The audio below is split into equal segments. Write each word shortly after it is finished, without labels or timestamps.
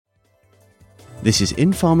This is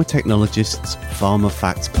Pharma Technologists' Pharma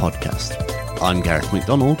Facts Podcast. I'm Gareth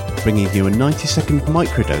McDonald, bringing you a 90-second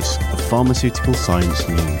microdose of pharmaceutical science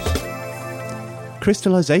news.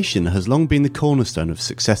 Crystallization has long been the cornerstone of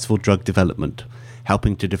successful drug development,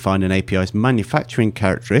 helping to define an API's manufacturing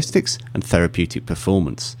characteristics and therapeutic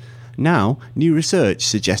performance. Now, new research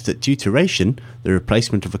suggests that deuteration, the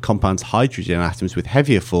replacement of a compound's hydrogen atoms with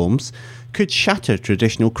heavier forms, could shatter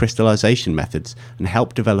traditional crystallization methods and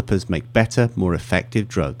help developers make better, more effective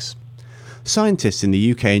drugs. Scientists in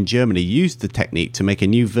the UK and Germany used the technique to make a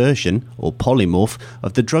new version, or polymorph,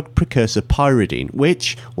 of the drug precursor pyridine,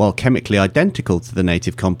 which, while chemically identical to the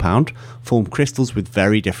native compound, form crystals with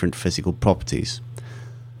very different physical properties.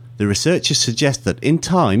 The researchers suggest that in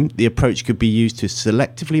time, the approach could be used to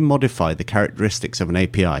selectively modify the characteristics of an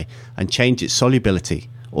API and change its solubility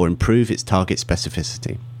or improve its target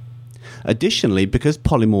specificity. Additionally, because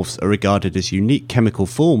polymorphs are regarded as unique chemical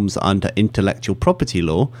forms under intellectual property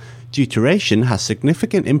law, deuteration has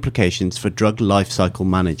significant implications for drug lifecycle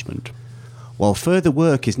management. While further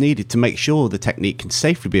work is needed to make sure the technique can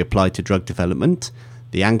safely be applied to drug development,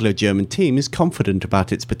 the Anglo-German team is confident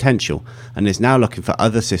about its potential and is now looking for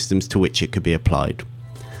other systems to which it could be applied.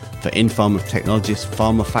 For Pharma Technologists'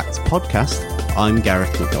 Pharma Facts Podcast, I'm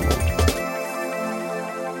Gareth McDonald.